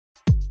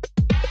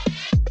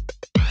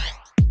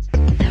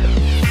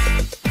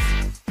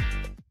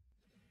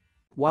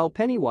While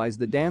Pennywise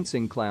the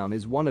Dancing Clown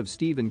is one of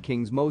Stephen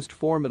King's most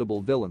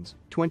formidable villains,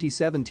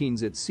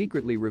 2017's It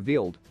secretly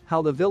revealed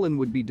how the villain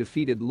would be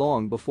defeated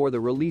long before the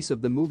release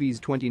of the movie's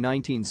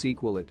 2019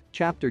 sequel It,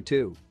 Chapter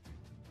 2.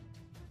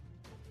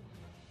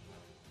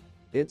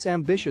 Its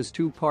ambitious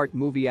two-part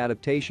movie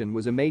adaptation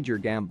was a major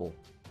gamble.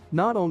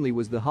 Not only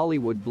was the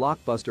Hollywood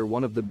blockbuster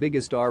one of the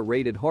biggest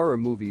R-rated horror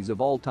movies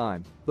of all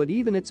time, but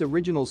even its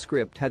original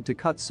script had to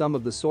cut some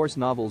of the source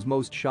novel's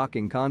most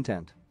shocking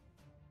content.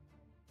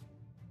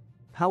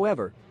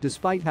 However,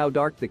 despite how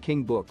dark the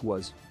King book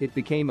was, it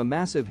became a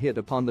massive hit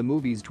upon the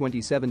movie's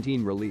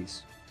 2017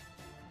 release.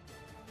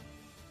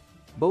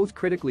 Both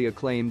critically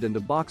acclaimed and a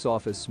box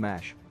office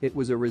smash, it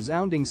was a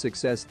resounding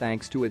success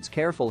thanks to its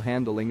careful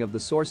handling of the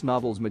source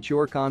novel's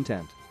mature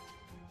content.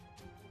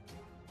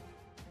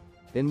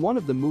 In one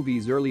of the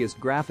movie's earliest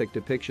graphic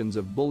depictions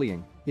of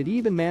bullying, it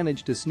even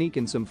managed to sneak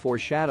in some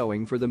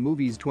foreshadowing for the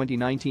movie's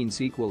 2019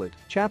 sequel It,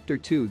 Chapter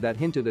 2 that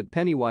hinted at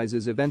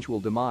Pennywise's eventual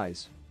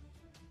demise.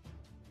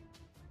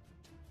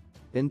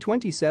 In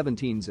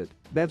 2017's It,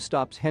 Bev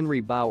stops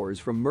Henry Bowers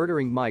from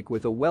murdering Mike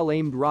with a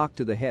well-aimed rock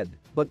to the head,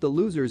 but the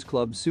Losers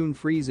Club soon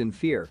freeze in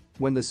fear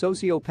when the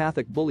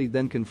sociopathic bully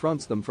then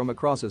confronts them from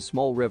across a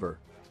small river.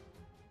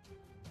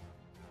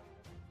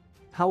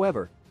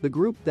 However, the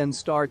group then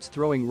starts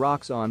throwing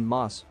rocks en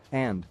masse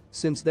and,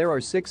 since there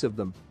are 6 of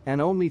them and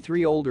only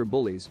 3 older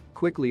bullies,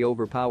 quickly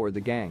overpower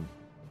the gang.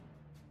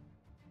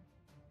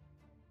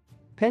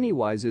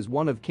 Pennywise is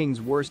one of King's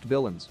worst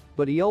villains,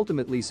 but he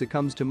ultimately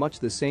succumbs to much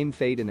the same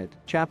fate in It,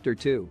 Chapter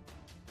 2.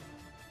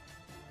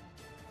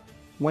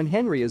 When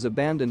Henry is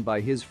abandoned by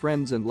his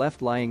friends and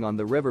left lying on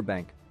the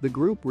riverbank, the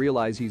group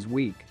realize he's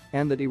weak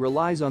and that he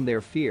relies on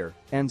their fear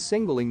and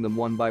singling them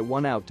one by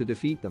one out to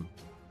defeat them.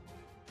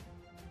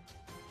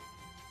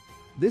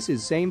 This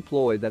is same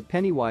ploy that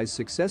Pennywise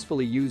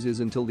successfully uses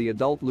until the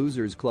adult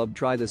Losers Club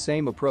try the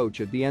same approach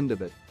at the end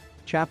of It,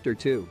 Chapter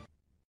 2.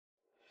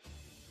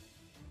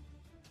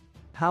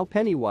 How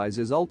Pennywise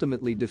is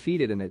ultimately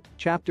defeated in It,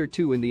 Chapter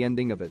 2. In the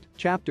ending of It,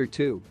 Chapter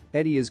 2,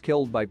 Eddie is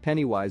killed by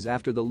Pennywise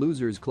after the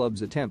Losers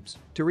Club's attempts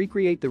to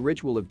recreate the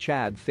ritual of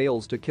Chad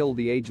fails to kill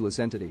the ageless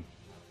entity.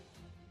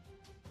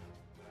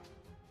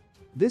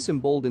 This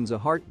emboldens a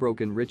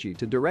heartbroken Richie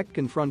to direct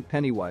confront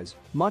Pennywise,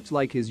 much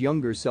like his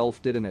younger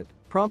self did in It,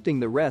 prompting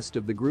the rest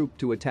of the group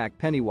to attack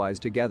Pennywise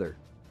together.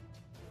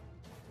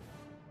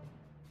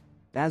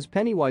 As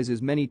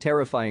Pennywise's many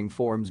terrifying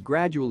forms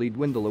gradually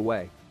dwindle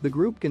away, the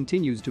group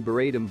continues to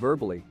berate him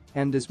verbally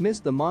and dismiss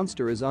the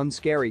monster as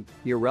unscary,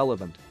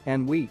 irrelevant,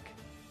 and weak.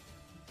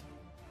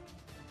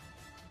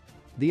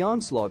 The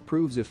onslaught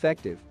proves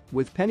effective,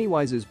 with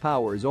Pennywise's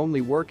powers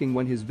only working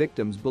when his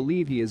victims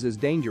believe he is as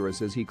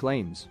dangerous as he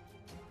claims.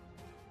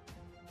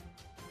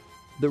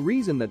 The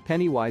reason that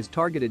Pennywise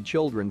targeted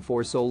children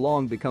for so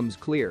long becomes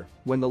clear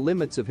when the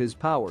limits of his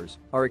powers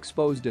are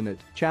exposed in It,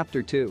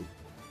 Chapter 2.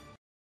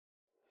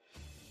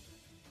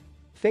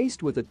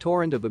 Faced with a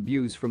torrent of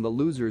abuse from the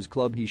Losers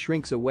Club, he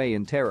shrinks away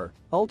in terror,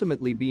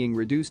 ultimately being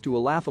reduced to a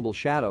laughable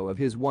shadow of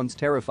his once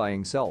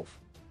terrifying self.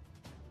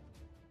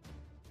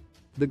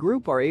 The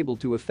group are able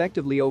to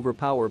effectively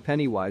overpower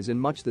Pennywise in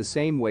much the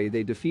same way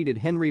they defeated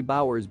Henry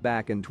Bowers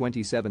back in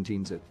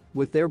 2017's It,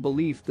 with their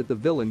belief that the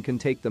villain can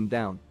take them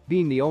down,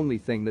 being the only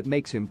thing that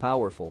makes him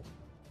powerful.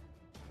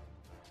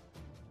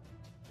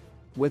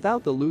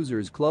 Without the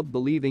Losers Club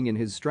believing in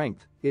his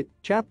strength, It,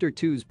 Chapter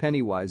 2's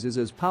Pennywise is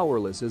as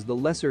powerless as the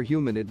lesser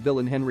human It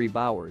villain Henry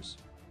Bowers.